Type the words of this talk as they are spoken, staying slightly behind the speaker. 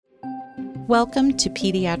Welcome to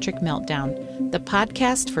Pediatric Meltdown, the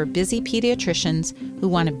podcast for busy pediatricians who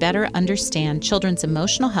want to better understand children's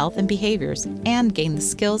emotional health and behaviors and gain the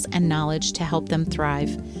skills and knowledge to help them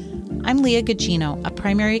thrive. I'm Leah Gugino, a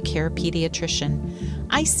primary care pediatrician.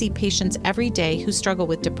 I see patients every day who struggle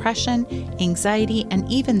with depression, anxiety, and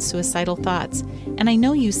even suicidal thoughts, and I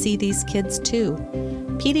know you see these kids too.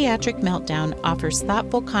 Pediatric Meltdown offers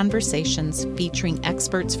thoughtful conversations featuring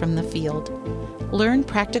experts from the field. Learn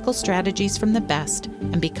practical strategies from the best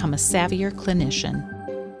and become a savvier clinician.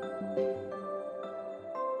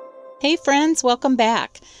 Hey friends, welcome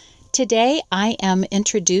back. Today I am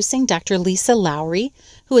introducing Dr. Lisa Lowry,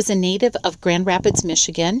 who is a native of Grand Rapids,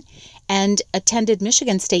 Michigan, and attended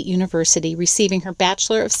Michigan State University, receiving her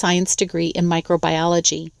Bachelor of Science degree in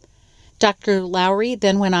microbiology. Dr. Lowry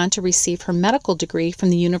then went on to receive her medical degree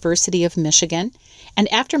from the University of Michigan, and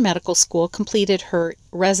after medical school completed her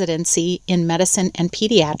residency in medicine and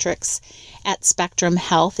pediatrics at Spectrum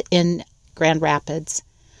Health in Grand Rapids.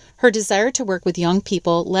 Her desire to work with young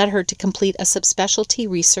people led her to complete a subspecialty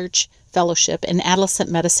research fellowship in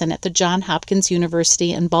adolescent medicine at the Johns Hopkins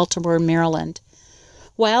University in Baltimore, Maryland.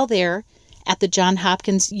 While there at the Johns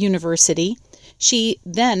Hopkins University, she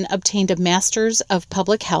then obtained a Master's of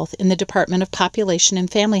Public Health in the Department of Population and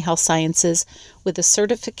Family Health Sciences with a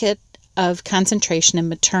Certificate of Concentration in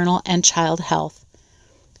Maternal and Child Health.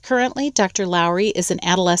 Currently, Dr. Lowry is an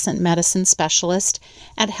adolescent medicine specialist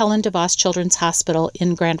at Helen DeVos Children's Hospital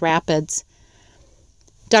in Grand Rapids.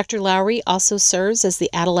 Dr. Lowry also serves as the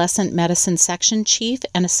Adolescent Medicine Section Chief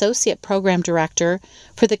and Associate Program Director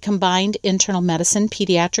for the Combined Internal Medicine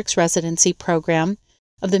Pediatrics Residency Program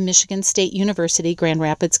of the Michigan State University Grand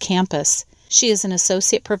Rapids campus. She is an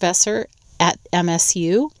associate professor at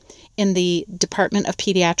MSU in the Department of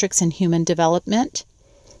Pediatrics and Human Development,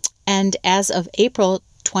 and as of April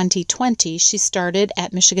 2020, she started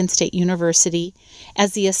at Michigan State University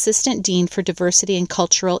as the Assistant Dean for Diversity and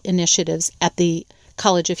Cultural Initiatives at the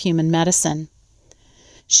College of Human Medicine.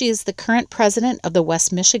 She is the current president of the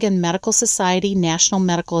West Michigan Medical Society National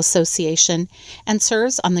Medical Association and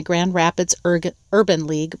serves on the Grand Rapids Urban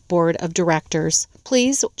League Board of Directors.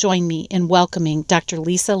 Please join me in welcoming Dr.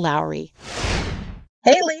 Lisa Lowry.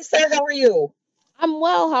 Hey, Lisa, how are you? I'm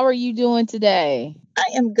well. How are you doing today?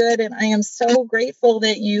 I am good, and I am so grateful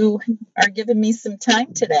that you are giving me some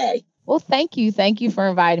time today. Well, thank you. Thank you for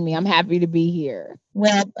inviting me. I'm happy to be here.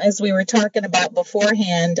 Well, as we were talking about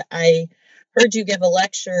beforehand, I heard you give a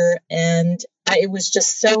lecture, and it was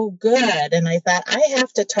just so good. And I thought, I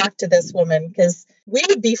have to talk to this woman because we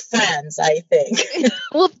would be friends, I think.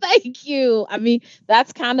 Well, thank you. I mean,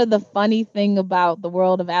 that's kind of the funny thing about the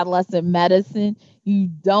world of adolescent medicine. You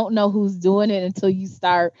don't know who's doing it until you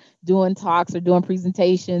start doing talks or doing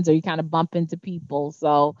presentations or you kind of bump into people.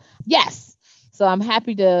 So, yes. So I'm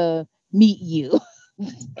happy to meet you.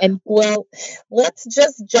 And well, let's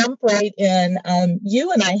just jump right in.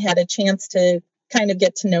 You and I had a chance to kind of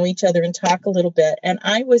get to know each other and talk a little bit. And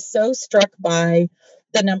I was so struck by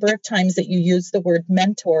the number of times that you used the word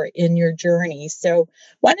mentor in your journey. So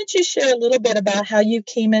why don't you share a little bit about how you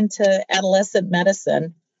came into adolescent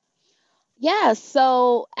medicine? Yeah,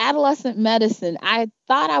 so adolescent medicine, I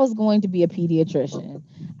thought I was going to be a pediatrician.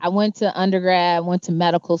 I went to undergrad, went to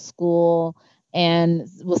medical school, and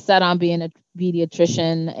was set on being a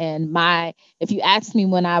pediatrician. And if you asked me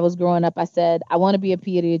when I was growing up, I said, I want to be a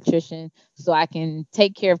pediatrician so I can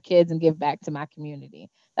take care of kids and give back to my community.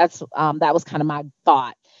 That was kind of my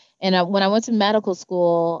thought. And when I went to medical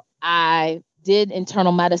school, I did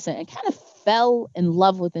internal medicine and kind of fell in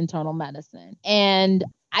love with internal medicine. And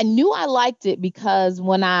I knew I liked it because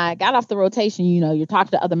when I got off the rotation, you're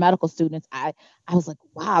talking to other medical students. I was like,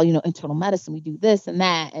 wow, internal medicine, we do this and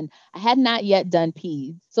that. And I had not yet done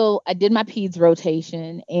peds. So I did my peds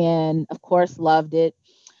rotation and of course loved it.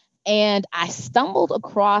 And I stumbled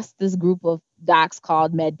across this group of docs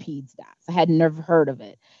called Med Peds docs. I had never heard of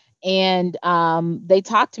it. And they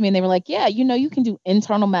talked to me and they were like, yeah, you can do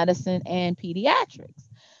internal medicine and pediatrics.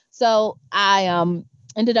 So I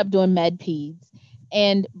ended up doing Med Peds.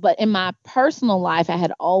 But in my personal life, I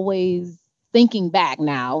had always, thinking back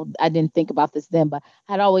now, I didn't think about this then, but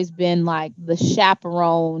I had always been like the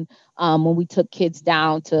chaperone when we took kids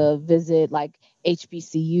down to visit like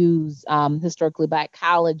HBCUs, historically Black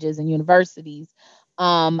colleges and universities.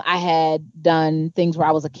 I had done things where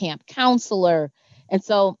I was a camp counselor. And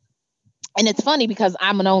it's funny because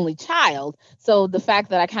I'm an only child. So the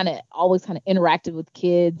fact that I always interacted with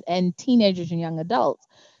kids and teenagers and young adults.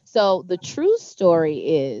 So the true story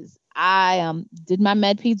is I did my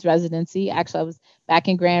Med Peds residency. Actually, I was back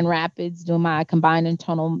in Grand Rapids doing my combined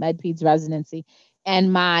internal Med Peds residency.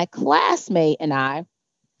 And my classmate and I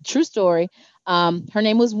True story. Her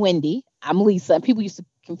name was Wendy. I'm Lisa. And people used to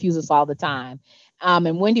confuse us all the time.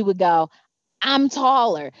 And Wendy would go, I'm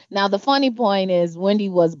taller. Now, the funny point is, Wendy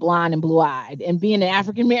was blonde and blue eyed. And being an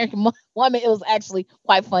African American woman, it was actually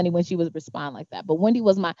quite funny when she would respond like that. But Wendy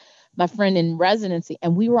was my friend in residency,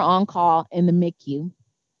 and we were on call in the MICU,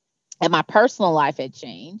 and my personal life had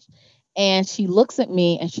changed. And she looks at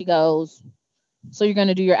me and she goes, so you're going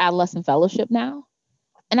to do your adolescent fellowship now?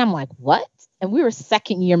 And I'm like, what? And we were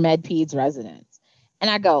second year med peds residents. And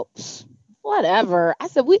I go, whatever. I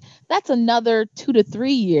said, that's another 2 to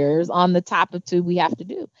 3 years on the top of 2 we have to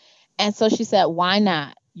do. And so she said, why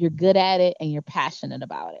not? You're good at it and you're passionate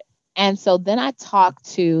about it. And so then I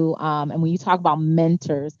talked to, and when you talk about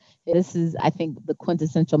mentors, this is, I think, the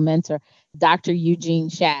quintessential mentor, Dr. Eugene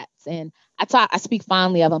Schatz. And I speak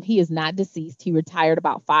fondly of him. He is not deceased. He retired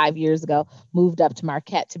about 5 years ago, moved up to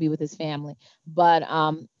Marquette to be with his family. But,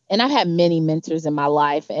 and I've had many mentors in my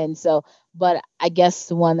life. And so, but I guess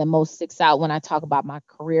the one that most sticks out when I talk about my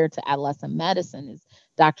career to adolescent medicine is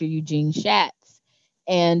Dr. Eugene Schatz.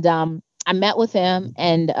 And, I met with him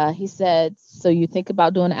and he said, so you think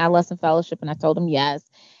about doing an adolescent fellowship? And I told him yes.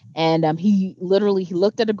 And he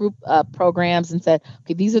looked at a group of programs and said,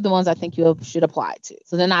 okay, these are the ones I think you should apply to.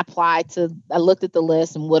 So then I looked at the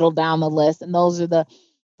list and whittled down the list. And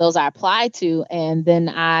those I applied to. And then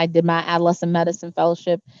I did my adolescent medicine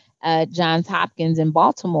fellowship at Johns Hopkins in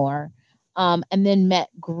Baltimore. And then met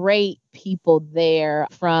great people there,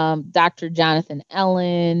 from Dr. Jonathan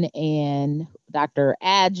Ellen and Dr.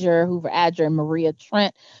 Hoover Adger, and Maria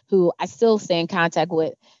Trent, who I still stay in contact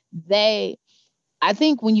with. I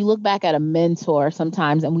think when you look back at a mentor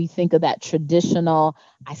sometimes and we think of that traditional,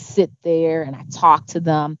 I sit there and I talk to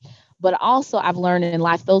them. But also I've learned in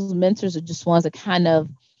life, those mentors are just ones that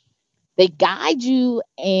they guide you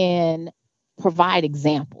and provide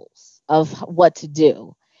examples of what to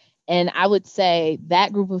do. And I would say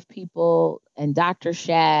that group of people and Dr.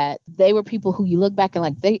 Schatz, they were people who you look back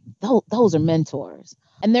and those are mentors.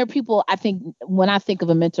 And they're people, I think, when I think of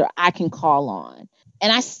a mentor, I can call on.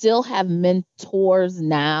 And I still have mentors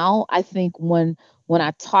now. I think when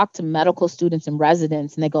I talk to medical students and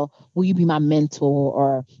residents and they go, will you be my mentor?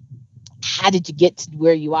 Or how did you get to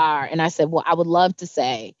where you are? And I said, well, I would love to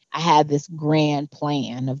say I had this grand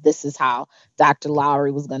plan of this is how Dr.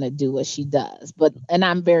 Lowry was going to do what she does. And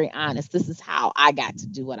I'm very honest, this is how I got to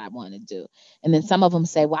do what I want to do. And then some of them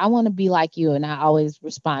say, well, I want to be like you. And I always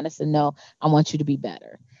respond, I said, no, I want you to be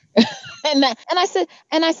better. and I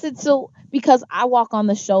said, so because I walk on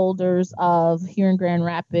the shoulders of here in Grand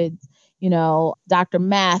Rapids, Dr.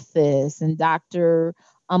 Mathis and Dr.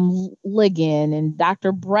 Ligon and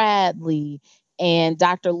Dr. Bradley and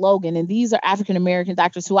Dr. Logan. And these are African-American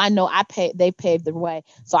doctors who I know they paved the way.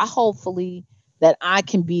 So I hopefully that I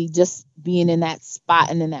can be just being in that spot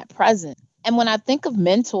and in that present. And when I think of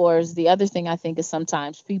mentors, the other thing I think is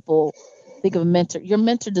sometimes people think of a mentor. Your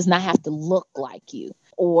mentor does not have to look like you.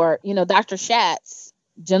 Or, Dr. Schatz,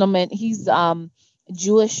 gentleman, he's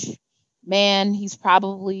Jewish man. He's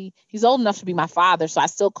old enough to be my father. So I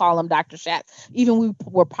still call him Dr. Schatz. Even we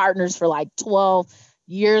were partners for like 12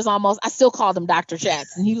 years almost. I still called him Dr.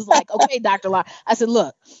 Schatz. And he was like, okay, Dr. Law. I said,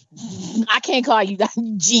 look, I can't call you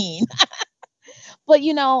Gene. But,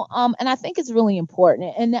 and I think it's really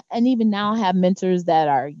important. And even now I have mentors that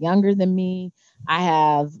are younger than me. I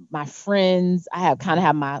have my friends. I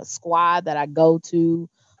have my squad that I go to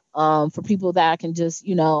for people that I can just,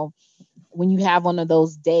 when you have one of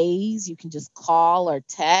those days, you can just call or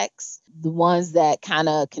text. The ones that kind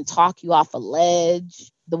of can talk you off a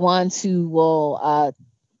ledge, the ones who will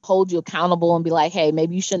hold you accountable and be like, hey,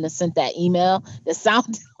 maybe you shouldn't have sent that email that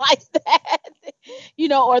sounded like that,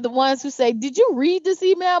 or the ones who say, did you read this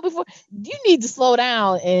email before? You need to slow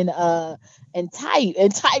down and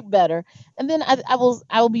type better. And then I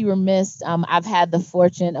will be remiss. I've had the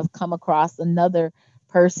fortune of come across another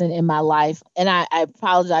person in my life, and I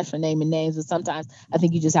apologize for naming names, but sometimes I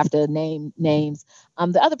think you just have to name names.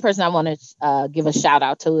 The other person I want to give a shout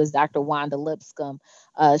out to is Dr. Wanda Lipscomb.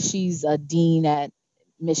 She's a dean at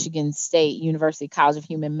Michigan State University College of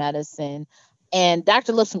Human Medicine. And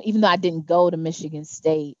Dr. Lipscomb, even though I didn't go to Michigan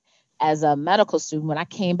State as a medical student, when I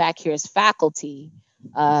came back here as faculty,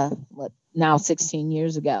 now 16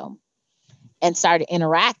 years ago, and started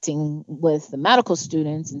interacting with the medical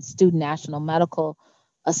students and Student National Medical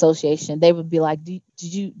Association, they would be like, do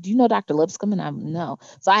you know Dr. Lipscomb? And I'm no.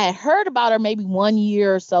 So I had heard about her maybe 1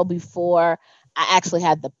 year or so before I actually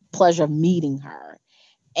had the pleasure of meeting her.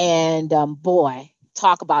 And boy,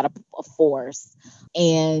 talk about a force.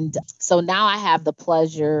 And so now I have the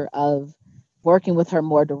pleasure of working with her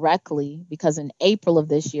more directly, because in April of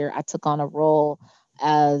this year, I took on a role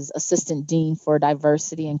as assistant dean for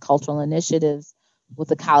diversity and cultural initiatives with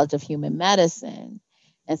the College of Human Medicine.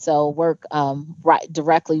 And so work right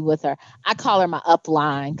directly with her. I call her my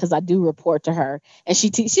upline because I do report to her. And she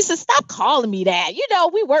says, "Stop calling me that.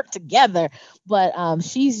 We work together." But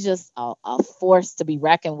she's just a force to be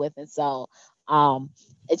reckoned with. And so and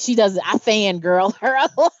she does. I fangirl her a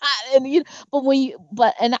lot. And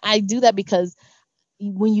and I do that because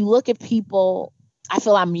when you look at people, I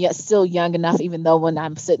feel I'm still young enough, even though when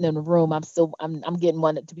I'm sitting in the room, I'm getting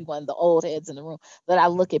one to be one of the old heads in the room. But I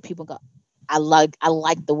look at people and go, I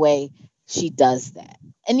like the way she does that.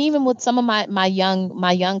 And even with some of my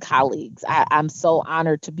young colleagues, I'm so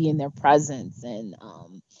honored to be in their presence. And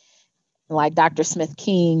like Dr. Smith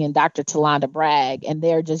King and Dr. Talonda Bragg, and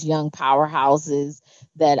they're just young powerhouses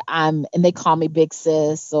and they call me Big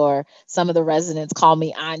Sis, or some of the residents call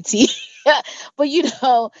me Auntie. But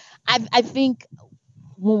I think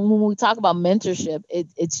when we talk about mentorship,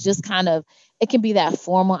 it's just kind of, it can be that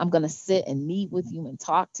formal. I'm going to sit and meet with you and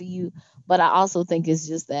talk to you. But I also think it's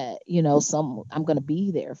just that, I'm going to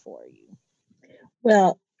be there for you.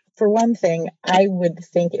 Well, for one thing, I would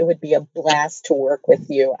think it would be a blast to work with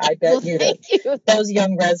you. I bet those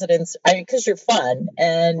young residents, because you're fun.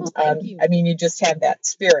 And you. you just have that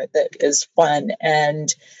spirit that is fun.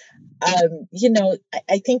 And, I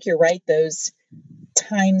think you're right. Those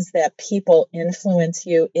times that people influence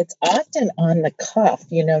you, it's often on the cuff,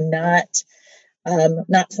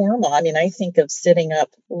 not formal. I think of sitting up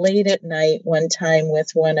late at night one time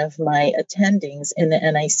with one of my attendings in the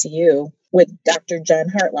NICU with Dr. John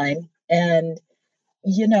Hartline, and,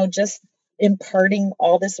 just imparting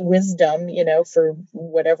all this wisdom, for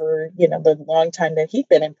whatever, the long time that he'd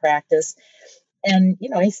been in practice. And,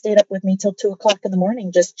 he stayed up with me till 2:00 in the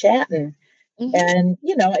morning, just chatting. Mm-hmm. And,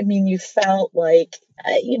 you felt like,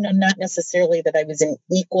 not necessarily that I was an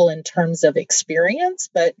equal in terms of experience,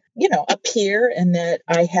 but, a peer, and that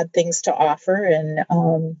I had things to offer.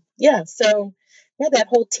 And so that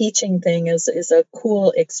whole teaching thing is a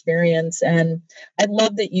cool experience. And I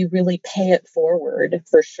love that you really pay it forward,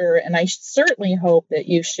 for sure. And I certainly hope that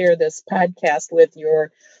you share this podcast with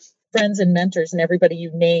your friends and mentors and everybody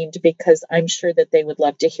you named, because I'm sure that they would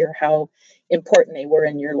love to hear how important they were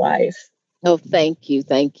in your life. Oh, thank you.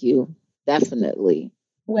 Thank you. Definitely.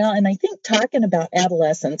 Well, and I think talking about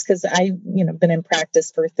adolescence, because I, been in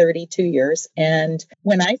practice for 32 years. And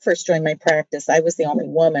when I first joined my practice, I was the only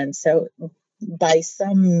woman. So by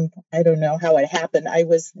I don't know how it happened, I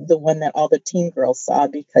was the one that all the teen girls saw,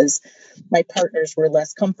 because my partners were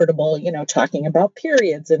less comfortable, talking about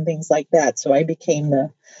periods and things like that. So I became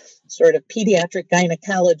the sort of pediatric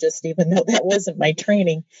gynecologist, even though that wasn't my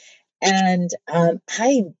training. And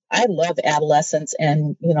I love adolescents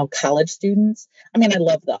and, college students. I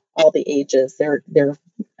love all the ages. They're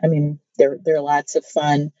lots of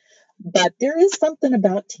fun. But there is something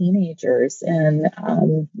about teenagers. And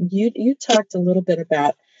you talked a little bit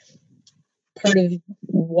about part of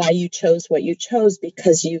why you chose what you chose,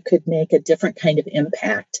 because you could make a different kind of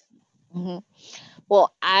impact. Mm-hmm.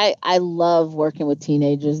 Well, I love working with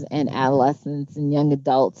teenagers and adolescents and young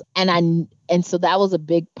adults. And so that was a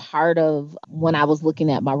big part of when I was looking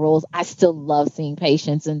at my roles. I still love seeing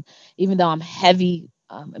patients. And even though I'm heavy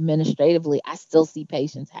administratively, I still see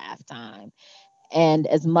patients half time. And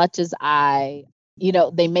as much as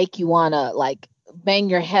they make you want to like bang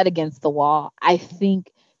your head against the wall, I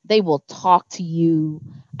think they will talk to you.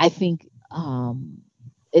 I think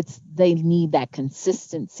they need that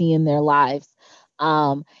consistency in their lives.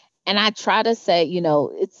 And I try to say,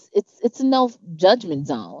 it's a no judgment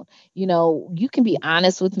zone. You can be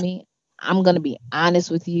honest with me. I'm going to be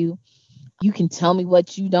honest with you. You can tell me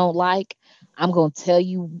what you don't like. I'm going to tell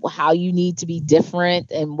you how you need to be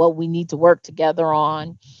different and what we need to work together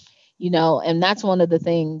on, and that's one of the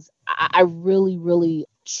things I really, really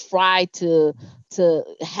try to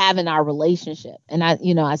have in our relationship. And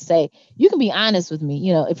I say, you can be honest with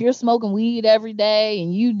me. If you're smoking weed every day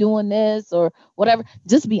and you doing this or whatever,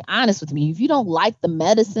 just be honest with me. If you don't like the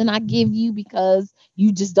medicine I give you because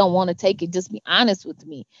you just don't want to take it, just be honest with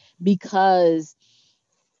me, because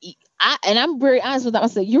I'm very honest with them. I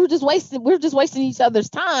said, we're just wasting each other's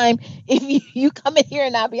time if you come in here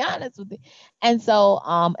and not be honest with me. And so,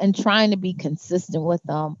 and trying to be consistent with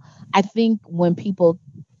them. I think when people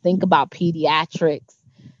think about pediatrics,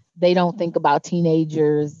 they don't think about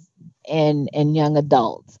teenagers and young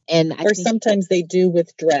adults. And sometimes they do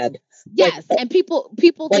with dread. Yes, and people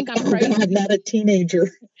think I'm crazy. God, not a teenager.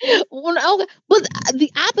 Well, but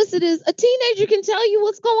the opposite is a teenager can tell you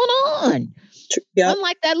what's going on. Yep.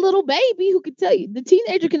 Unlike that little baby who could tell you, the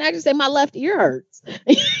teenager can actually say, my left ear hurts.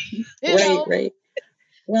 Right.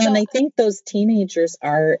 Well, and I think those teenagers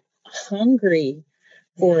are hungry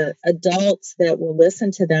for adults that will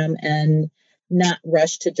listen to them and not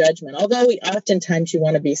rush to judgment. Although we oftentimes you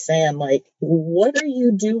want to be saying like, what are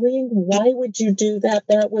you doing? Why would you do that?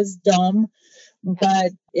 That was dumb.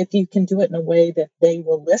 But if you can do it in a way that they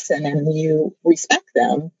will listen and you respect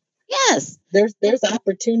them, Yes, there's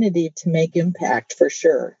opportunity to make impact for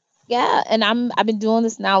sure. yeah, and I've been doing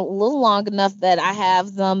this now a little long enough that I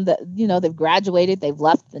have them that they've graduated, they've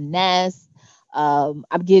left the nest. I'm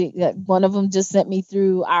getting one of them just sent me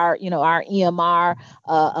through our EMR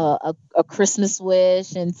a Christmas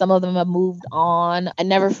wish, and some of them have moved on. I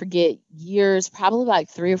never forget years, probably like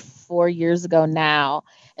 3 or 4 years ago now,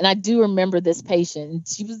 and I do remember this patient. And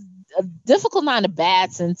she was a difficult, not in a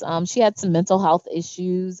bad sense. She had some mental health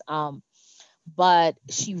issues. But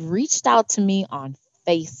she reached out to me on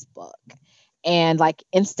Facebook and like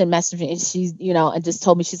instant messaging. And she's, and just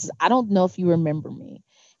told me, she says, I don't know if you remember me.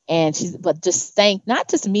 And but just thank not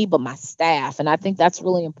just me, but my staff. And I think that's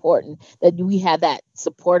really important that we had that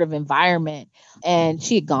supportive environment. And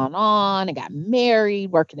she had gone on and got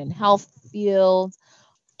married, working in health fields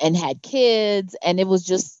and had kids. And it was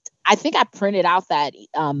just, I think I printed out that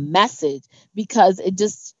message because it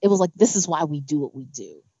was like, this is why we do what we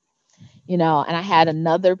do. And I had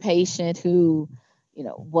another patient who,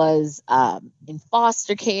 was in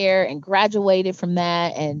foster care and graduated from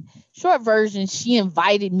that. And short version, she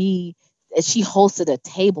invited me, she hosted a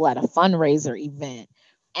table at a fundraiser event.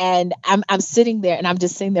 And I'm sitting there and I'm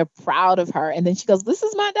just sitting there proud of her. And then she goes, this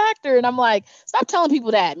is my doctor. And I'm like, stop telling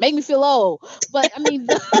people that. Make me feel old. But I mean,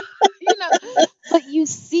 but you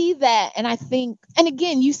see that. And I think, and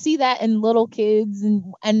again, you see that in little kids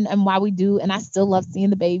and why we do. And I still love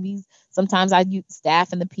seeing the babies. Sometimes I use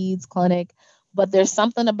staff in the peds clinic, but there's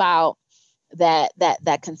something about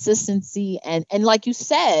that consistency. And like you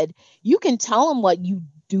said, you can tell them what you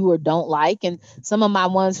do or don't like. And some of my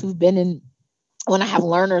ones who've been in, when I have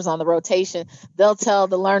learners on the rotation, they'll tell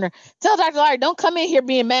the learner, tell Dr. Larry, don't come in here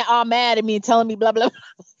being all mad at me and telling me blah, blah,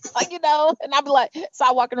 blah. And I'll be like, so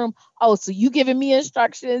I walk in the room, oh, so you giving me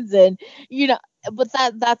instructions and, but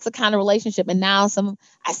that's the kind of relationship. And now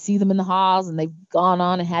I see them in the halls and they've gone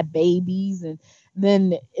on and had babies. And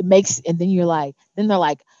then they're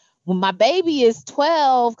like, when my baby is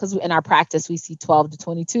 12, because in our practice, we see 12 to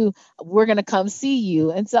 22, we're going to come see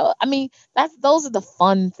you. And so, I mean, those are the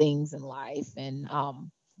fun things in life. And,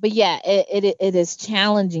 but yeah, it is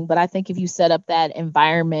challenging. But I think if you set up that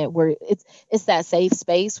environment where it's that safe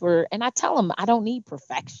space and I tell them, I don't need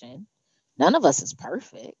perfection. None of us is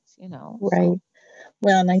perfect, Right. So.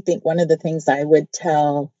 Well, and I think one of the things I would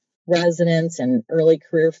tell residents and early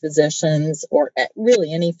career physicians, or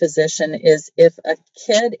really any physician, is if a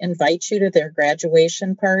kid invites you to their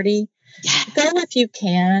graduation party, go if you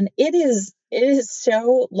can. It is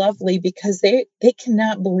so lovely because they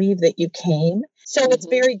cannot believe that you came. So it's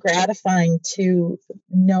very gratifying to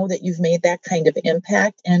know that you've made that kind of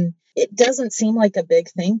impact. And it doesn't seem like a big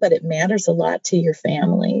thing, but it matters a lot to your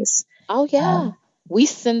families. Oh, yeah. We've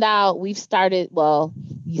started,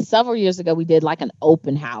 several years ago, we did like an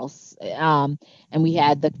open house. And we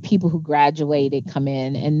had the people who graduated come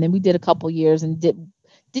in. And then we did a couple years and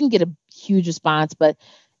didn't get a huge response. But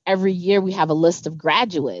every year we have a list of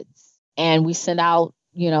graduates and we send out,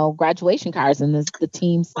 graduation cards, and the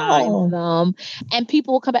team signs them, and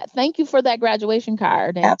people will come back. Thank you for that graduation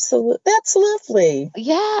card. And, absolutely. That's lovely.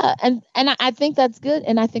 Yeah. And I think that's good.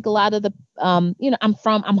 And I think a lot of the, I'm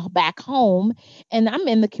back home and I'm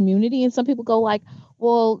in the community, and some people go like,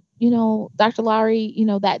 well, Dr. Lowry,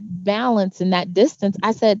 that balance and that distance.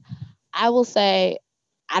 I said, I will say,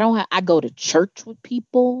 I go to church with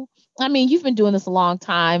people. I mean, you've been doing this a long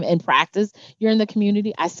time in practice. You're in the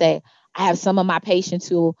community. I say, I have some of my patients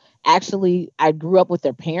who actually I grew up with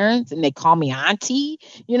their parents and they call me auntie,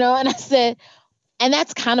 and I said, and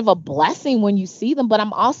that's kind of a blessing when you see them. But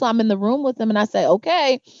I'm in the room with them and I say,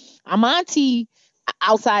 okay, I'm auntie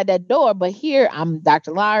outside that door, but here I'm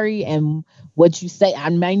Dr. Lowry, and what you say, I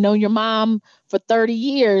may know your mom for 30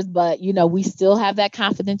 years, but we still have that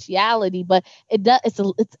confidentiality. But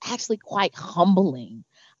it's actually quite humbling.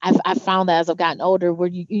 I've found that as I've gotten older, where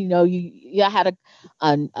I had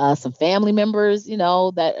some family members,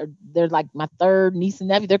 they're like my third niece and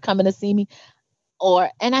nephew. They're coming to see me,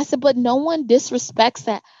 and I said, but no one disrespects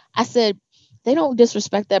that. I said, they don't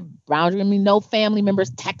disrespect that boundary. I mean, no family members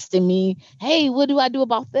texting me, hey, what do I do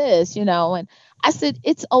about this? And I said,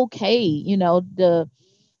 it's okay. You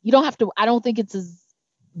don't have to. I don't think it's as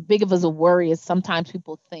big of a worry as sometimes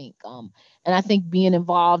people think. And I think being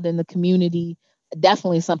involved in the community,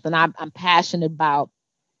 definitely something I'm passionate about,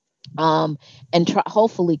 and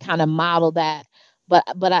hopefully kind of model that.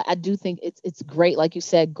 I do think it's great, like you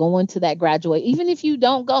said, going to that graduate. Even if you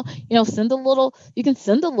don't go, you can send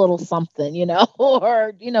a little something,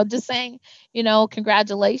 or just saying,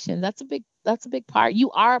 congratulations. That's a big part.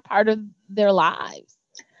 You are a part of their lives.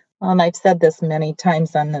 Well, and I've said this many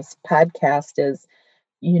times on this podcast is,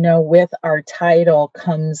 with our title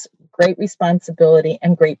comes great responsibility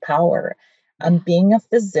and great power. Being a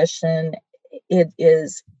physician, it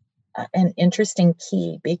is an interesting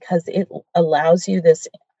key because it allows you this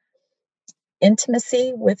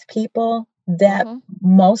intimacy with people that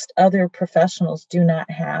most other professionals do not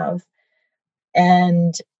have.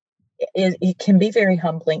 And it can be very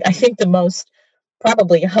humbling. I think the most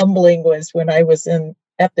probably humbling was when I was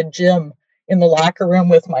at the gym in the locker room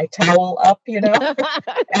with my towel up,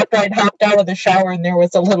 after I'd hopped out of the shower, and there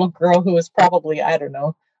was a little girl who was probably, I don't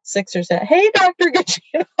know, 6 or 7. Hey, Dr. Gitch,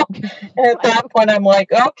 And at that point, I'm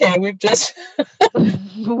like, okay, there's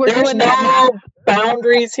no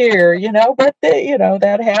boundaries here, but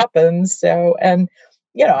that happens. So, and,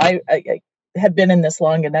 I have been in this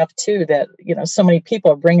long enough too that, so many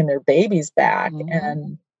people are bringing their babies back.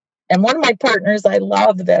 And one of my partners, I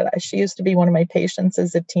love that she used to be one of my patients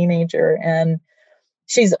as a teenager, and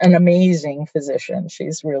she's an amazing physician.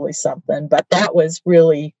 She's really something, but that was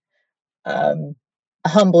really,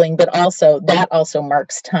 humbling, but that also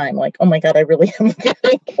marks time. Like, oh my God, I really am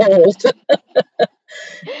getting old.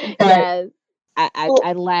 Yes.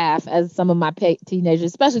 I laugh as some of my teenagers,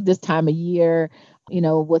 especially this time of year,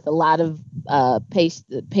 with a lot of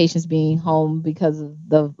patients being home because of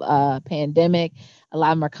the pandemic. A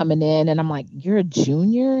lot of them are coming in, and I'm like, "You're a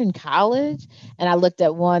junior in college?" And I looked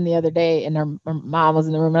at one the other day, and her mom was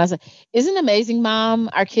in the room, and I said, "Isn't it amazing, Mom?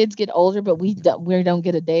 Our kids get older, but we don't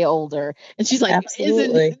get a day older." And she's like,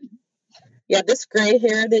 "Absolutely." Yeah, this gray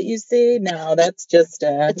hair that you see, no, that's just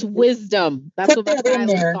it's wisdom. That's what my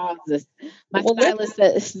stylist calls this. My stylist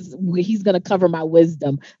says he's going to cover my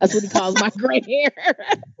wisdom. That's what he calls my gray hair.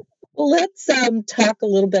 Well, let's talk a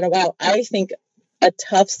little bit about, I think, a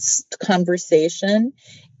tough conversation.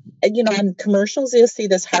 On commercials, you'll see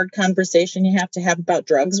this hard conversation you have to have about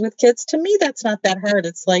drugs with kids. To me, that's not that hard.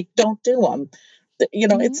 It's like, don't do them.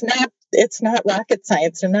 It's not rocket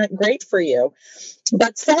science. They're not great for you.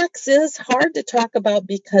 But sex is hard to talk about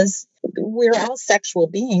because we're all sexual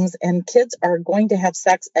beings, and kids are going to have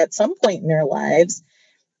sex at some point in their lives.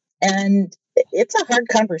 And it's a hard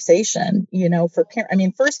conversation, for parents. I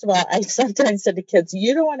mean, first of all, I sometimes said to kids,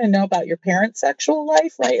 you don't want to know about your parents' sexual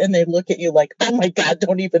life, right? And they look at you like, oh my God,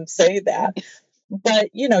 don't even say that.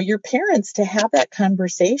 But, your parents, to have that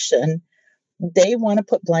conversation, they want to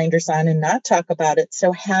put blinders on and not talk about it.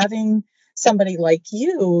 So having somebody like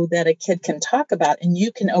you that a kid can talk about and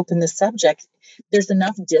you can open the subject, there's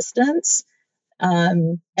enough distance,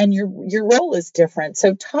 and your role is different.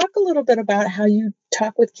 So talk a little bit about how you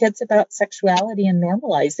talk with kids about sexuality and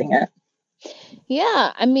normalizing it.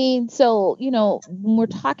 Yeah, I mean, so, when we're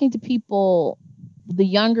talking to people, the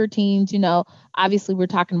younger teens, obviously we're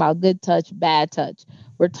talking about good touch, bad touch.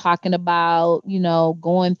 We're talking about,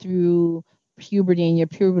 going through puberty and your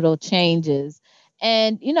pubertal changes.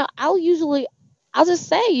 And, I'll just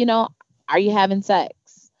say, are you having sex?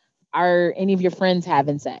 Are any of your friends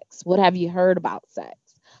having sex? What have you heard about sex?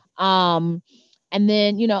 And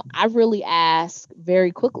then, I really ask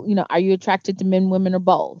very quickly, are you attracted to men, women, or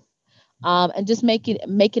both? And just make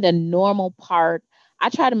it a normal part.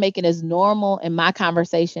 I try to make it as normal in my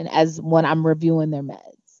conversation as when I'm reviewing their meds.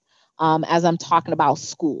 As I'm talking about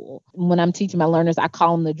school, when I'm teaching my learners, I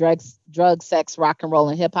call them the drug, sex, rock and roll,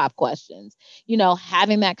 and hip hop questions,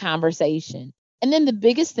 having that conversation. And then the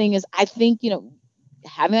biggest thing is, I think,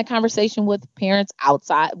 having that conversation with the parents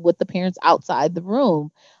outside the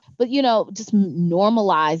room, but, just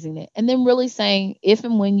normalizing it. And then really saying, if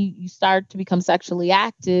and when you start to become sexually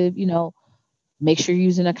active, make sure you're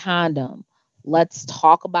using a condom. Let's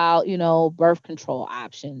talk about, birth control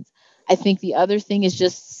options. I think the other thing is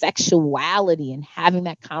just sexuality and having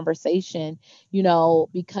that conversation,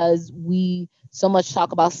 because we so much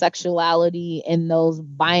talk about sexuality and those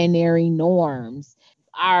binary norms.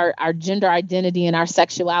 Our gender identity and our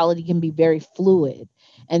sexuality can be very fluid.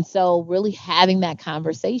 And so really having that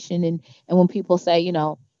conversation, and when people say,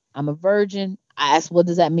 I'm a virgin, I ask, what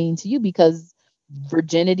does that mean to you? Because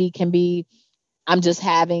virginity can be, I'm just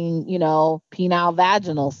having, penile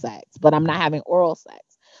vaginal sex, but I'm not having oral sex.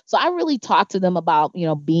 So I really talk to them about,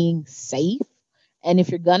 being safe. And if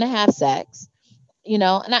you're going to have sex, and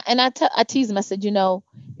I tease them. I said,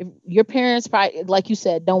 if your parents probably, like you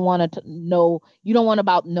said, don't want to know, you don't want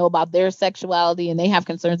to know about their sexuality, and they have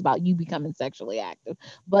concerns about you becoming sexually active.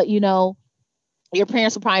 But, your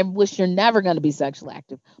parents will probably wish you're never going to be sexually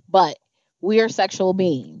active. But we are sexual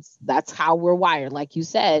beings. That's how we're wired, like you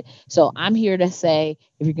said. So I'm here to say,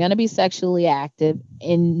 if you're going to be sexually active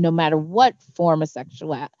in no matter what form of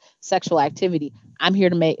sexual activity, I'm here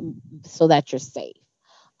to make so that you're safe.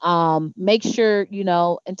 Make sure,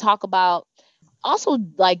 and talk about also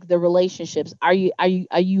like the relationships. Are you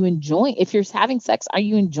enjoying, if you're having sex, are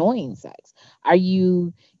you enjoying sex? Are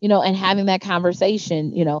you, and having that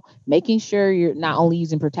conversation, making sure you're not only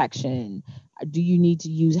using protection, do you need to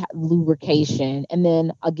use lubrication? And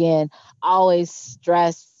then again, always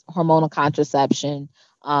stress hormonal contraception,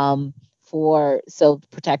 for so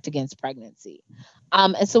protect against pregnancy.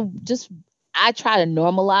 And so just I try to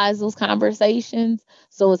normalize those conversations,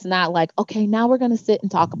 so it's not like, okay, now we're going to sit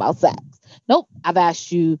and talk about sex. Nope. I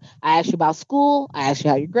asked you about school. I asked you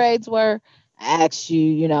how your grades were. I asked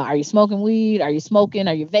you, are you smoking weed? Are you smoking?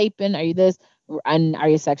 Are you vaping? Are you this? And are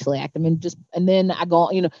you sexually active? And then I go,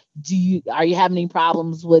 are you having any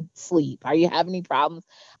problems with sleep? Are you having any problems?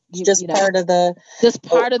 Just part of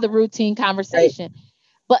the routine conversation.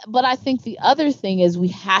 Right. But I think the other thing is we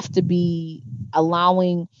have to be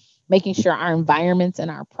making sure our environments and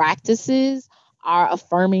our practices are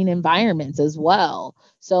affirming environments as well.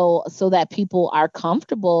 So that people are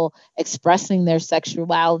comfortable expressing their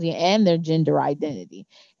sexuality and their gender identity.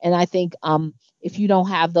 And I think if you don't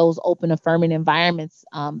have those open, affirming environments,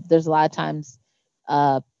 there's a lot of times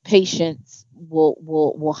patients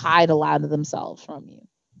will hide a lot of themselves from you.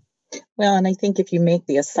 Well, and I think if you make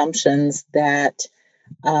the assumptions that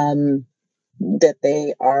that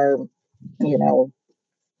they are,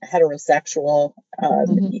 heterosexual,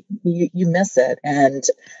 you miss it. And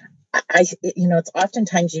it's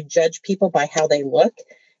oftentimes you judge people by how they look,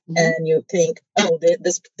 and you think, oh,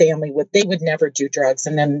 this family they would never do drugs.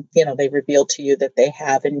 And then, they reveal to you that they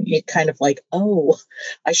have, and you kind of like, oh,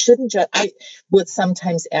 I shouldn't judge. I would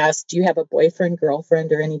sometimes ask, do you have a boyfriend,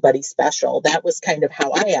 girlfriend, or anybody special? That was kind of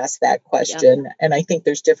how I asked that question. Yeah. And I think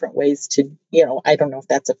there's different ways to, I don't know if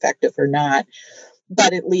that's effective or not,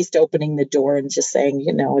 but at least opening the door and just saying,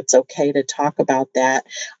 it's okay to talk about that.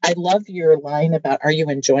 I love your line about, are you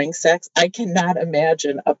enjoying sex? I cannot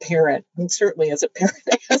imagine a parent, and certainly as a parent,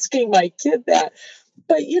 asking my kid that.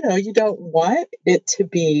 But, you don't want it to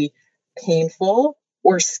be painful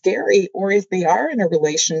or scary, or if they are in a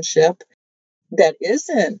relationship that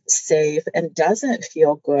isn't safe and doesn't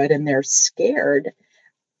feel good and they're scared,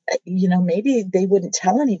 maybe they wouldn't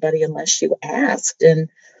tell anybody unless you asked. And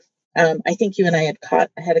I think you and I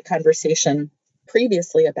had a conversation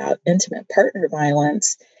previously about intimate partner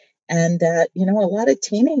violence, and that, a lot of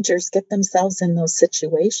teenagers get themselves in those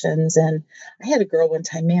situations. And I had a girl one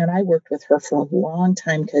time, man, I worked with her for a long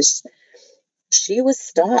time because she was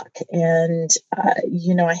stuck. And,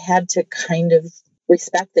 I had to kind of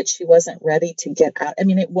respect that she wasn't ready to get out. I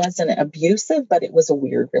mean, it wasn't abusive, but it was a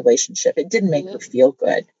weird relationship. It didn't make her feel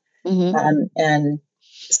good. And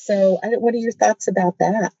so what are your thoughts about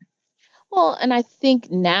that? Well, and I think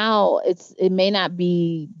now it may not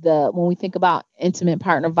be when we think about intimate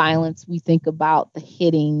partner violence, we think about the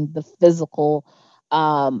hitting, the physical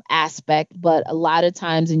aspect, but a lot of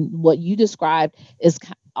times in what you described is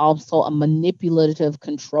also a manipulative,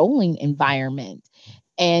 controlling environment.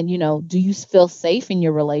 And, do you feel safe in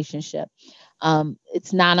your relationship?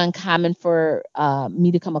 It's not uncommon for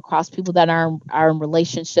me to come across people that are in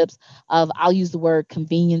relationships of, I'll use the word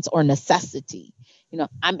convenience or necessity.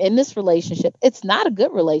 I'm in this relationship. It's not a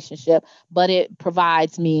good relationship, but it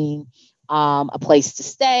provides me a place to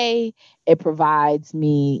stay. It provides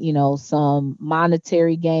me, some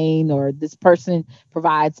monetary gain, or this person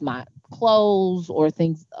provides my clothes or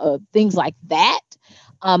things like that.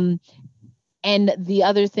 And the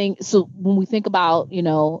other thing, so when we think about,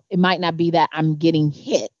 it might not be that I'm getting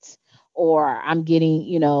hit or I'm getting,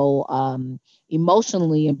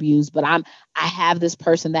 emotionally abused, but I have this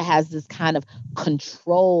person that has this kind of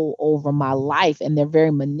control over my life, and they're very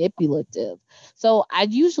manipulative. So I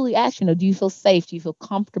usually ask, do you feel safe? Do you feel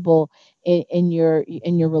comfortable in your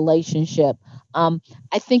relationship?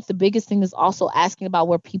 I think the biggest thing is also asking about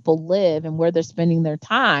where people live and where they're spending their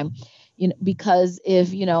time, because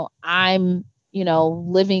if, I'm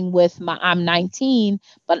living with I'm 19,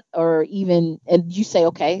 or even, and you say,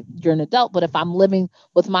 okay, you're an adult, but if I'm living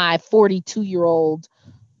with my 42-year-old,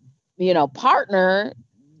 partner,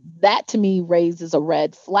 that to me raises a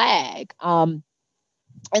red flag. And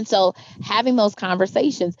so having those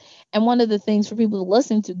conversations, and one of the things for people to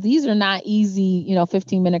listen to, these are not easy,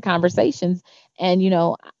 15-minute conversations. And,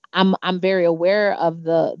 I'm very aware of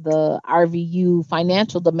the RVU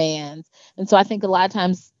financial demands. And so I think a lot of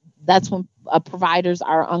times that's when providers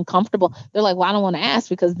are uncomfortable. They're like, well, I don't want to ask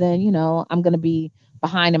because then, I'm going to be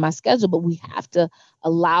behind in my schedule, but we have to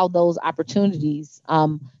allow those opportunities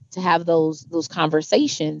to have those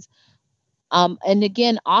conversations. And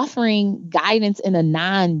again, offering guidance in a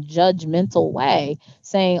non-judgmental way,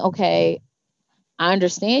 saying, okay, I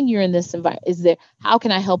understand you're in this environment. How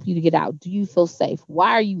can I help you to get out? Do you feel safe?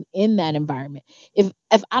 Why are you in that environment? If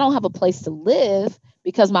I don't have a place to live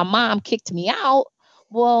because my mom kicked me out,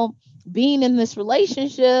 well, being in this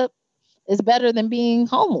relationship is better than being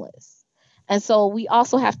homeless. And so we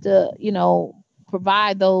also have to,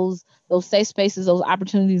 provide those safe spaces, those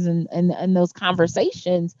opportunities, and those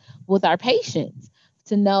conversations with our patients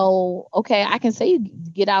to know, okay, I can say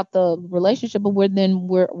get out the relationship, but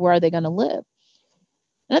where are they going to live?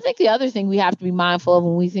 And I think the other thing we have to be mindful of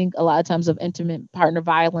when we think a lot of times of intimate partner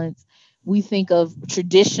violence, we think of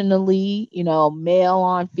traditionally, male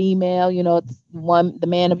on female, it's the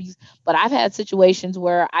man abuse. But I've had situations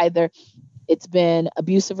where either it's been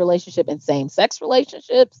abusive relationship and same-sex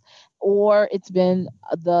relationships, or it's been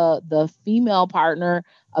the female partner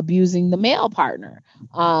abusing the male partner.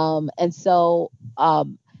 And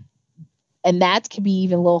that can be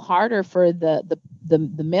even a little harder for the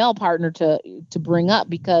male partner to bring up,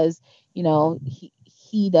 because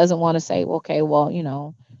he doesn't want to say, okay,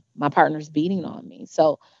 well, my partner's beating on me.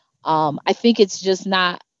 So I think it's just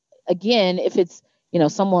not, again, if it's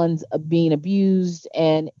someone's being abused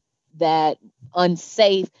and that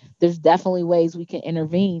unsafe, there's definitely ways we can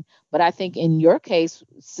intervene. But I think in your case,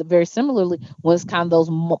 very similarly, when it's kind of those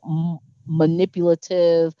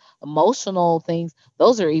manipulative, emotional things,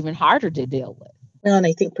 those are even harder to deal with. Well, and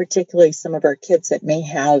I think particularly some of our kids that may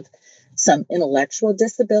have some intellectual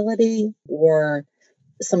disability, or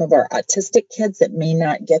some of our autistic kids that may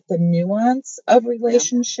not get the nuance of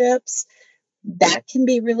relationships, that can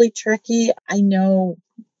be really tricky. I know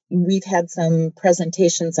we've had some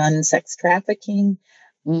presentations on sex trafficking.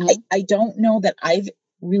 Mm-hmm. I don't know that I've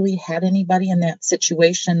really had anybody in that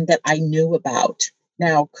situation that I knew about.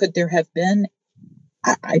 Now, could there have been?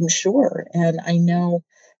 I'm sure. And I know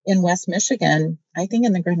in West Michigan, I think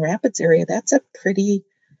in the Grand Rapids area, that's a pretty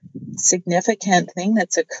significant thing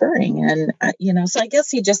that's occurring. And, so I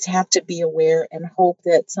guess you just have to be aware and hope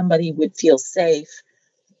that somebody would feel safe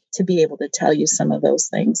to be able to tell you some of those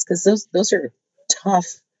things, because those are tough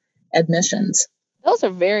admissions. Those are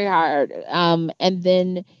very hard. And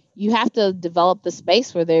then you have to develop the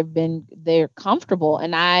space where they're comfortable.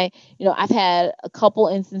 And I've had a couple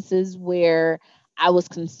instances where I was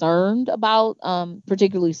concerned about,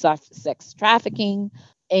 particularly sex trafficking,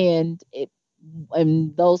 and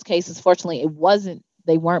in those cases, fortunately,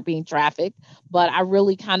 they weren't being trafficked, but I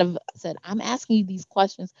really kind of said, I'm asking you these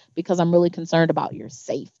questions because I'm really concerned about your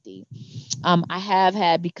safety. I have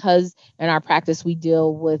had, because in our practice, we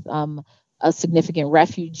deal with a significant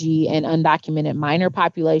refugee and undocumented minor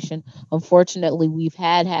population. Unfortunately, we've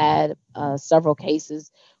had several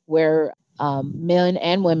cases where men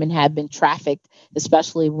and women have been trafficked,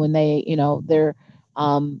 especially when they're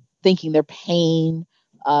thinking they're paying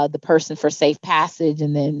the person for safe passage,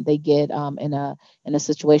 and then they get in a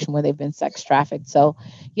situation where they've been sex trafficked. So,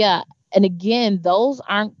 yeah, and again, those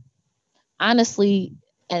aren't, honestly,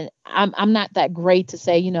 and I'm not that great to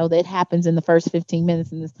say, that happens in the first 15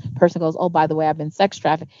 minutes and this person goes, oh, by the way, I've been sex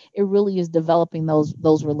trafficked. It really is developing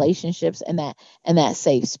those relationships and that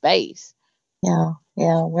safe space. Yeah.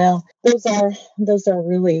 Well, those are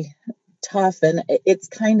really tough, and it's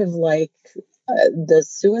kind of like the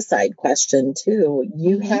suicide question too.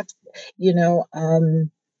 You Mm-hmm. have,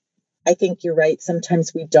 I think you're right.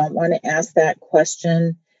 Sometimes we don't want to ask that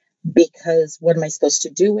question because what am I supposed to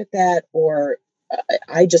do with that? Or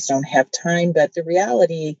I just don't have time. But the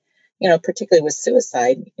reality, particularly with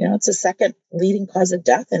suicide, it's a second leading cause of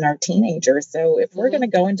death in our teenagers. So if we're going to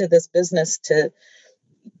go into this business to,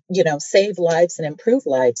 save lives and improve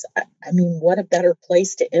lives, I mean, what a better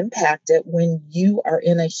place to impact it when you are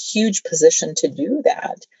in a huge position to do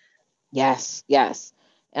that. Yes.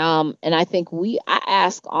 And I think I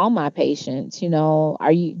ask all my patients, do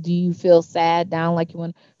you feel sad, down, like you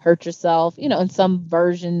want to hurt yourself? In some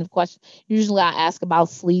version of question. Usually I ask about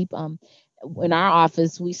sleep. In our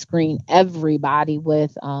office, we screen everybody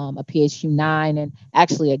with a PHQ-9 and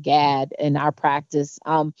actually a GAD in our practice,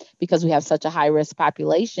 because we have such a high risk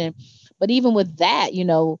population. But even with that,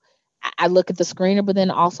 I look at the screener, but then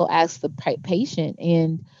also ask the patient.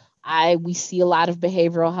 And we see a lot of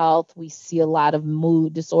behavioral health. We see a lot of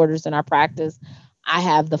mood disorders in our practice. I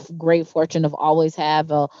have the great fortune of always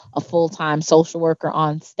have a full-time social worker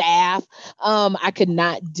on staff. We could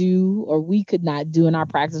not do in our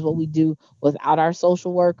practice what we do without our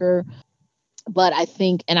social worker. But I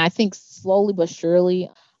think slowly but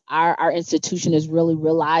surely, our institution is really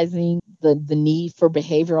realizing the need for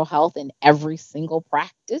behavioral health in every single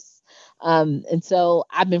practice. And so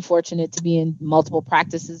I've been fortunate to be in multiple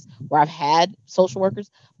practices where I've had social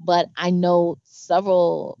workers, but I know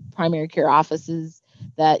several primary care offices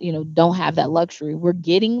that, don't have that luxury. We're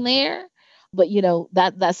getting there, but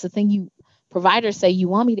that's the thing. You providers say, you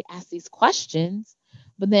want me to ask these questions,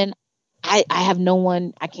 but then I have no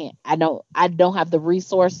one. I don't have the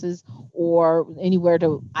resources or anywhere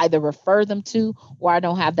to either refer them to, or I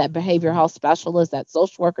don't have that behavioral health specialist, that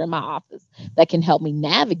social worker in my office that can help me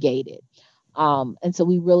navigate it. And so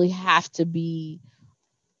we have to be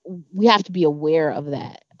aware of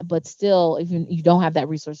that. But still, if you don't have that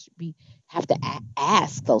resource, we have to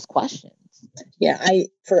ask those questions. Yeah,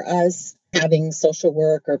 for us, having social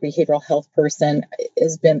work or behavioral health person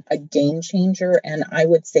has been a game changer. And I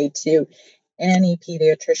would say to any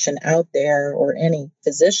pediatrician out there or any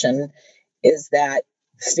physician is that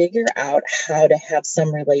figure out how to have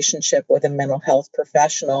some relationship with a mental health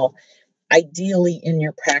professional, ideally in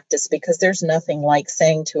your practice, because there's nothing like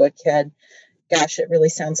saying to a kid, gosh, it really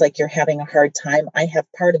sounds like you're having a hard time. I have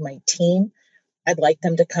part of my team. I'd like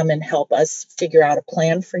them to come and help us figure out a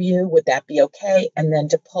plan for you. Would that be okay? And then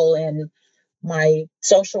to pull in my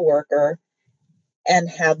social worker and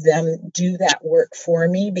have them do that work for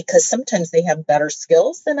me, because sometimes they have better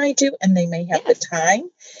skills than I do and they may have the time.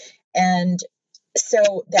 And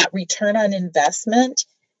so that return on investment,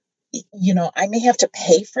 I may have to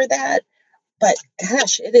pay for that, but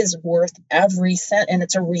gosh, it is worth every cent. And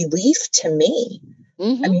it's a relief to me.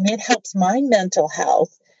 Mm-hmm. I mean, it helps my mental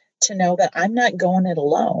health to know that I'm not going it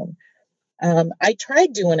alone. I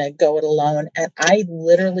tried doing a go it alone, and I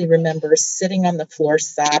literally remember sitting on the floor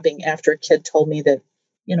sobbing after a kid told me that,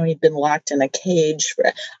 he'd been locked in a cage.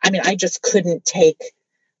 I just couldn't take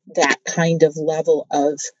that kind of level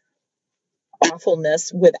of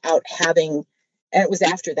awfulness without having, and it was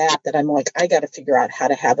after that I'm like, I got to figure out how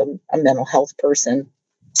to have a mental health person.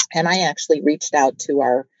 And I actually reached out to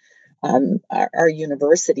our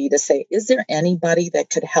university to say, is there anybody that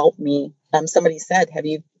could help me? Somebody said, have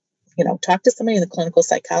you talked to somebody in the clinical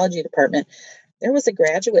psychology department? There was a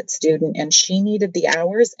graduate student and she needed the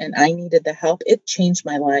hours and I needed the help. It changed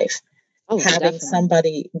my life. Having Definitely.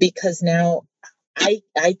 somebody, because now I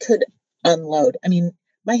could unload. I mean,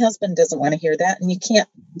 my husband doesn't want to hear that, and you can't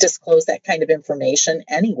disclose that kind of information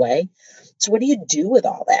anyway. So what do you do with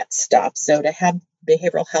all that stuff? So to have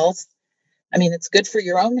behavioral health, it's good for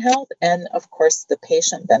your own health, and of course the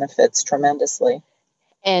patient benefits tremendously.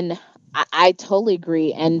 And I totally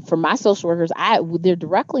agree. And for my social workers, they're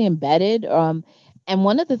directly embedded. And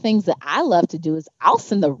one of the things that I love to do is I'll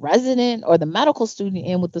send the resident or the medical student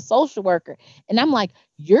in with the social worker, and I'm like,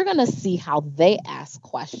 you're gonna see how they ask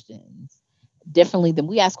questions differently than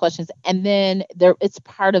we ask questions, and then it's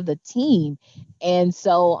part of the team. And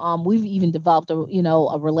so we've even developed a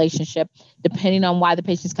relationship depending on why the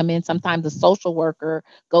patients come in. Sometimes the social worker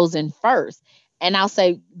goes in first, and I'll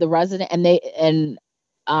say the resident, and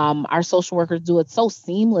our social workers do it so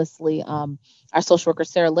seamlessly. Our social worker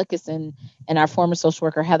Sarah Lickerson and our former social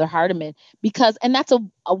worker Heather Hardiman, and that's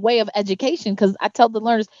a way of education, because I tell the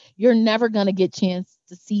learners, you're never going to get a chance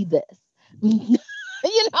to see this.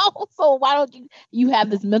 So why don't you have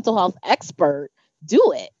this mental health expert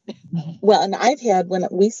do it? Well, and I've had, when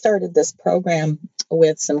we started this program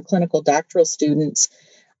with some clinical doctoral students,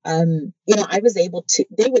 I was able to,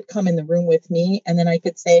 they would come in the room with me and then I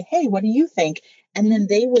could say, hey, what do you think? And then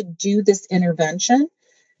they would do this intervention.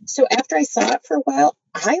 So after I saw it for a while,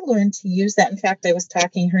 I learned to use that. In fact, I was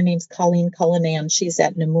talking, her name's Colleen Cullinan. She's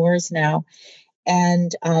at Nemours now.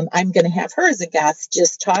 And I'm going to have her as a guest,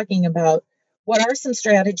 just talking about what are some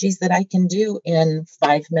strategies that I can do in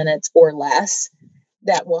 5 minutes or less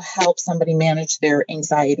that will help somebody manage their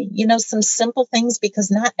anxiety. Some simple things,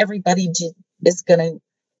 because not everybody is going to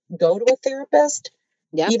go to a therapist,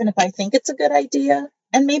 even if I think it's a good idea.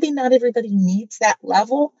 And maybe not everybody needs that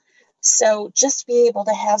level. So just be able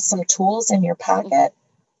to have some tools in your pocket.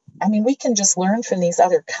 We can just learn from these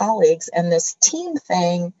other colleagues, and this team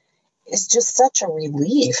thing is just such a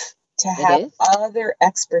relief to have other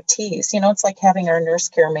expertise. It's like having our nurse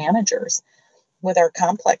care managers with our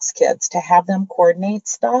complex kids, to have them coordinate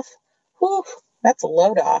stuff. Whew, that's a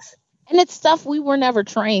load off. And it's stuff we were never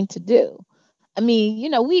trained to do. We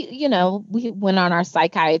went on our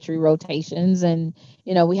psychiatry rotations and,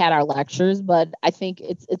 we had our lectures, but I think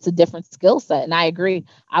it's a different skill set. And I agree.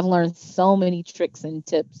 I've learned so many tricks and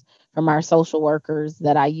tips from our social workers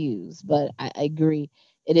that I use, but I agree.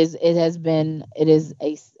 It is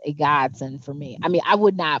a godsend for me.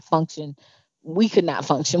 We could not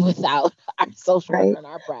function without our social worker in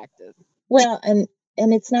our practice. Well, and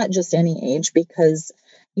and it's not just any age, because,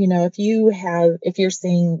 if you're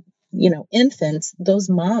seeing, infants, those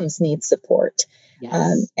moms need support.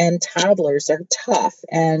 Yes. And toddlers are tough,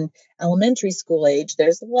 and elementary school age,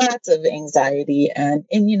 there's lots of anxiety, and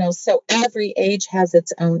so every age has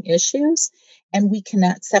its own issues, and we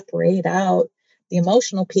cannot separate out the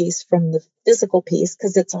emotional piece from the physical piece,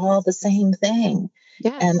 because it's all the same thing.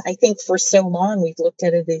 And Yes. I think for so long we've looked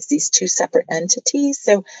at it as these two separate entities.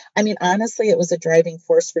 So, I mean, honestly, it was a driving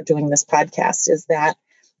force for doing this podcast, is that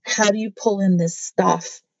how do you pull in this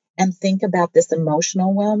stuff and think about this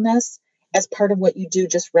emotional wellness as part of what you do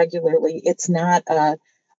just regularly? It's not, oh,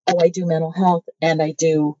 I do mental health and I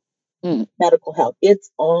do Mm. medical health. It's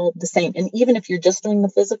all the same. And even if you're just doing the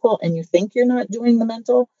physical and you think you're not doing the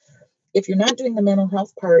mental, if you're not doing the mental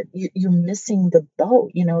health part, you're missing the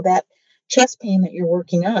boat. That chest pain that you're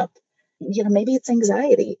working up, maybe it's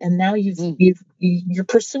anxiety, and now Mm. you're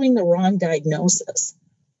pursuing the wrong diagnosis.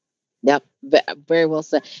 Yep. Very well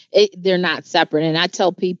said. They're not separate. And I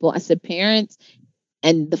tell people, I said, parents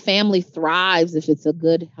and the family thrives if it's a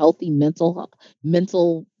good, healthy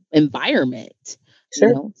mental environment.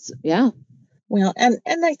 Sure. Yeah. Well, and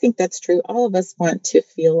I think that's true. All of us want to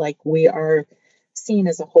feel like we are seen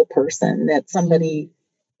as a whole person, that somebody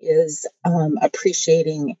is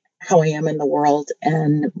appreciating how I am in the world,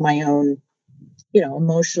 and my own,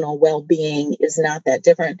 emotional well-being is not that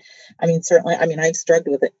different. I mean, certainly, I mean, I've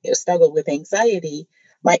struggled with anxiety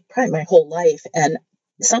probably my whole life, and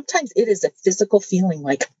sometimes it is a physical feeling,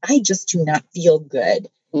 like I just do not feel good,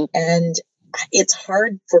 Mm. and it's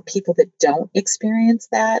hard for people that don't experience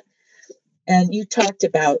that. And you talked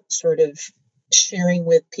about sort of sharing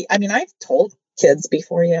with people. I mean, I've told kids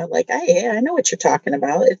before, like, hey, I know what you're talking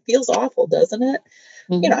about. It feels awful, doesn't it?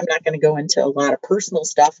 Mhm. I'm not going to go into a lot of personal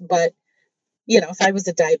stuff, but if I was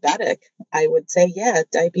a diabetic, I would say, yeah,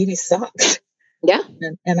 diabetes sucks. Yeah.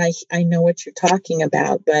 And I know what you're talking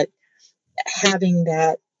about, but having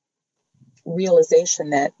that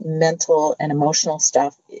realization that mental and emotional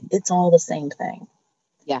stuff, it's all the same thing.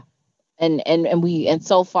 Yeah. And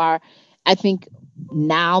so far, I think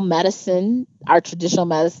now medicine, our traditional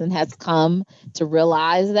medicine, has come to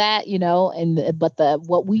realize that, but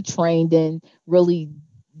what we trained in really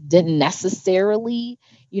didn't necessarily,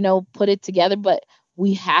 put it together. But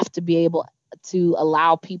we have to be able to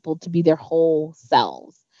allow people to be their whole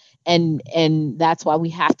selves. And that's why we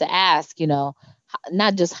have to ask,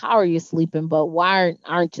 not just how are you sleeping, but why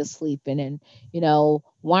aren't you sleeping? And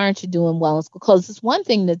why aren't you doing well in school? Because it's one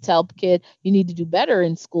thing to tell a kid you need to do better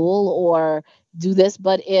in school or do this,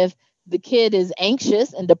 but if the kid is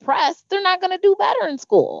anxious and depressed, they're not going to do better in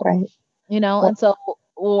school. Right. Well, And so,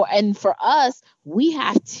 and for us, we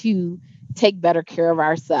have to take better care of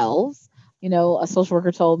ourselves. A social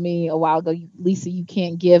worker told me a while ago, Lisa, you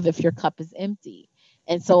can't give if your cup is empty.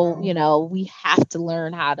 And so, we have to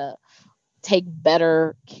learn how to take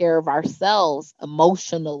better care of ourselves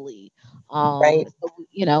emotionally. right.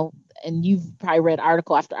 And you've probably read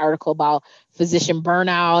article after article about physician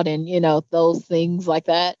burnout and those things like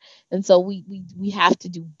that. And so we have to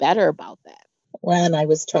do better about that. When I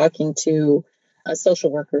was talking to a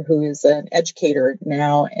social worker who is an educator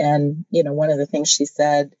now, and one of the things she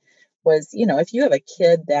said was, if you have a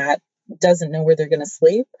kid that doesn't know where they're going to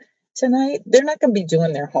sleep tonight, they're not going to be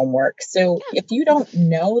doing their homework. So Yeah. if you don't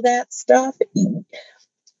know that stuff,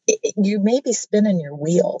 you may be spinning your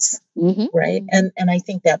wheels. Mm-hmm. Right. And I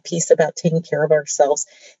think that piece about taking care of ourselves,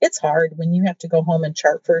 it's hard when you have to go home and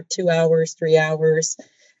chart for 2 hours, 3 hours.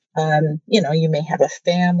 You may have a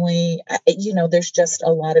family, there's just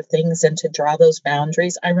a lot of things, and to draw those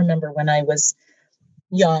boundaries. I remember when I was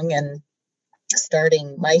young and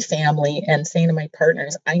starting my family and saying to my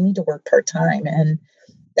partners, I need to work part-time. And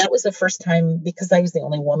that was the first time, because I was the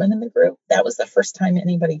only woman in the group, that was the first time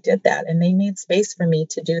anybody did that. And they made space for me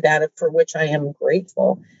to do that, for which I am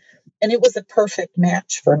grateful. And it was a perfect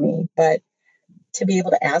match for me. But to be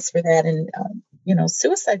able to ask for that, and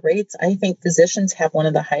suicide rates, I think physicians have one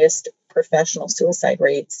of the highest professional suicide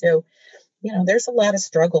rates. So there's a lot of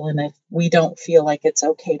struggle, and if we don't feel like it's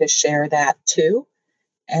okay to share that too,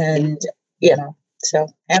 and so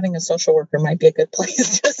having a social worker might be a good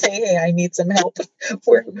place to say, hey, I need some help.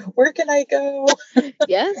 Where can I go?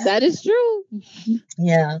 Yes, that is true.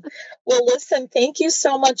 Yeah. Well, listen, thank you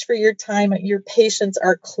so much for your time. Your patients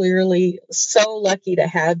are clearly so lucky to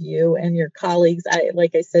have you, and your colleagues.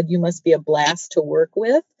 Like I said, you must be a blast to work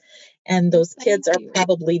with. And those kids are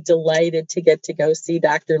probably delighted to get to go see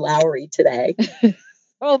Dr. Lowery today.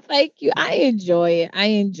 Oh, thank you. I enjoy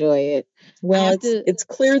it. Well, it's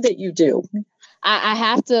clear that you do. I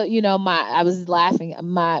have to, I was laughing.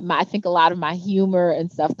 I think a lot of my humor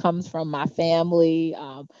and stuff comes from my family.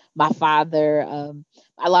 My father,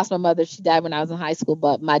 I lost my mother. She died when I was in high school,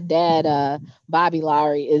 but my dad, Bobby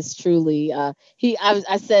Lowry, is truly,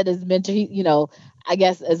 I said as mentor, I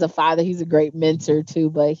guess as a father, he's a great mentor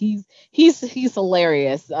too, but he's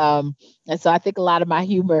hilarious. And so I think a lot of my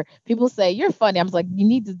humor, people say, you're funny. I was like, you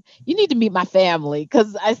need to meet my family.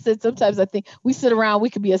 Cause I said, sometimes I think we sit around,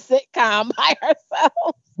 we could be a sitcom by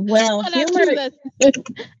ourselves. Well,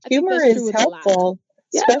 humor is helpful,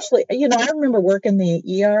 especially, I remember working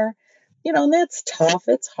the ER, and that's tough.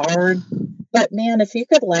 It's hard, but man, if you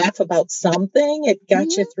could laugh about something, it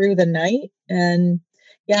got you through the night. And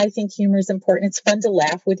yeah, I think humor is important. It's fun to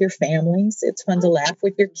laugh with your families. It's fun to laugh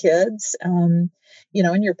with your kids, and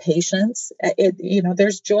your patients.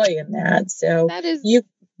 There's joy in that. So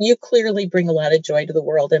you clearly bring a lot of joy to the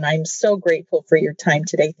world. And I'm so grateful for your time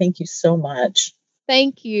today. Thank you so much.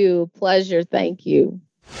 Thank you. Pleasure. Thank you.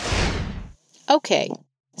 Okay,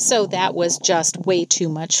 so that was just way too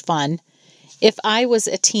much fun. If I was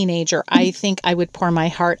a teenager, I think I would pour my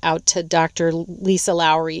heart out to Dr. Lisa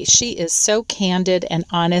Lowry. She is so candid and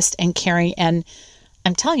honest and caring, and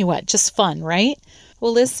I'm telling you what, just fun, right?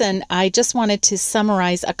 Well, listen, I just wanted to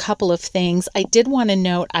summarize a couple of things. I did want to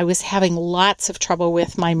note I was having lots of trouble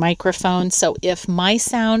with my microphone, so if my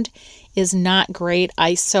sound is not great,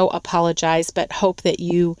 I so apologize, but hope that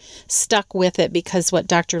you stuck with it because what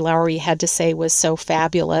Dr. Lowry had to say was so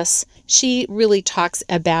fabulous. She really talks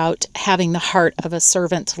about having the heart of a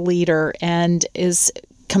servant leader and is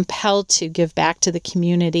compelled to give back to the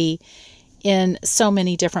community in so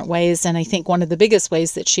many different ways. And I think one of the biggest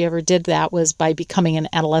ways that she ever did that was by becoming an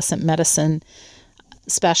adolescent medicine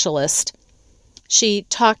specialist. She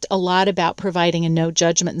talked a lot about providing a no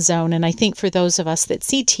judgment zone. And I think for those of us that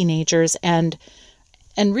see teenagers and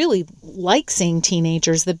really like seeing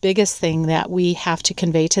teenagers, the biggest thing that we have to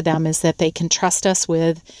convey to them is that they can trust us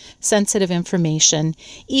with sensitive information,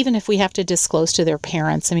 even if we have to disclose to their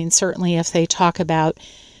parents. I mean, certainly if they talk about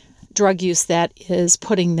drug use that is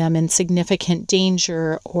putting them in significant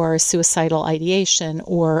danger or suicidal ideation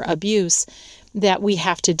or abuse, that we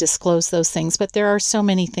have to disclose those things. But there are so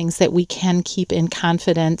many things that we can keep in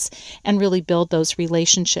confidence and really build those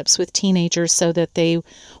relationships with teenagers so that they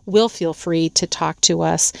will feel free to talk to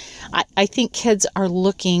us. I think kids are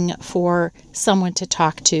looking for someone to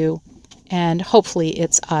talk to, and hopefully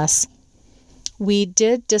it's us. We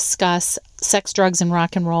did discuss sex, drugs, and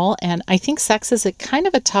rock and roll, and I think sex is a kind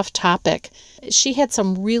of a tough topic. She had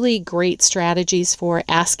some really great strategies for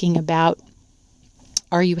asking about,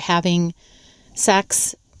 are you having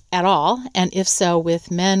sex at all? And if so, with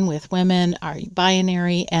men, with women, are you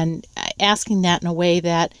binary? And asking that in a way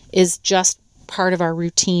that is just part of our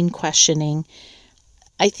routine questioning.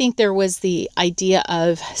 I think there was the idea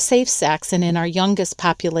of safe sex, and in our youngest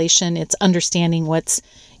population, it's understanding what's,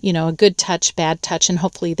 a good touch, bad touch, and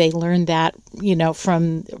hopefully they learn that,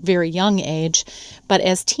 from a very young age. But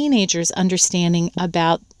as teenagers, understanding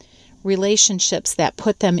about relationships that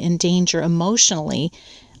put them in danger emotionally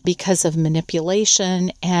because of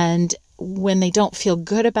manipulation, and when they don't feel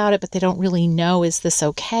good about it, but they don't really know, is this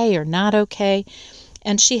okay or not okay?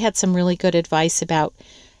 And she had some really good advice about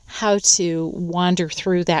how to wander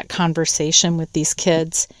through that conversation with these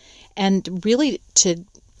kids and really to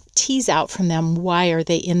tease out from them, why are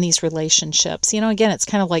they in these relationships? Again, it's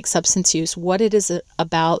kind of like substance use. What it is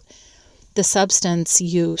about the substance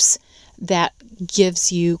use that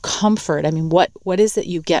gives you comfort? I mean, what is it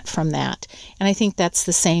you get from that? And I think that's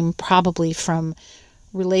the same probably from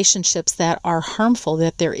relationships that are harmful,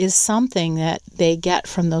 that there is something that they get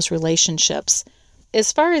from those relationships.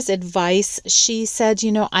 As far as advice, she said,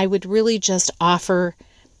 I would really just offer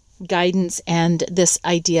guidance and this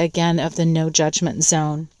idea again of the no judgment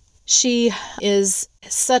zone. She is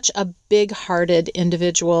such a big-hearted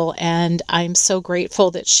individual, and I'm so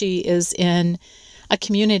grateful that she is in a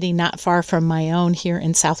community not far from my own here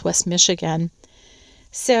in Southwest Michigan.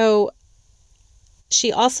 So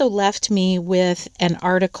she also left me with an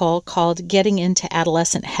article called Getting into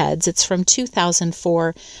Adolescent Heads. It's from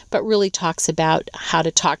 2004, but really talks about how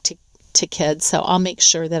to talk to kids. So I'll make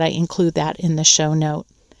sure that I include that in the show note.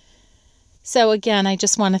 So again, I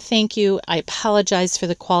just want to thank you. I apologize for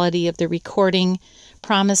the quality of the recording.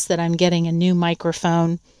 Promise that I'm getting a new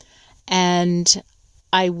microphone. And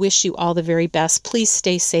I wish you all the very best. Please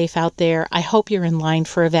stay safe out there. I hope you're in line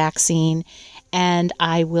for a vaccine. And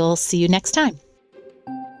I will see you next time.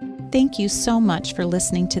 Thank you so much for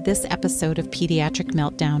listening to this episode of Pediatric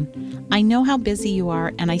Meltdown. I know how busy you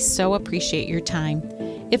are, and I so appreciate your time.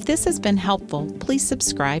 If this has been helpful, please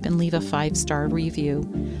subscribe and leave a 5-star review.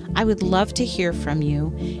 I would love to hear from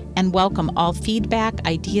you and welcome all feedback,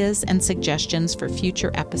 ideas, and suggestions for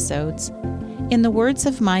future episodes. In the words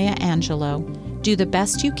of Maya Angelou, do the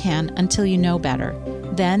best you can until you know better.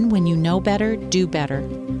 Then, when you know better, do better.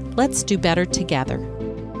 Let's do better together.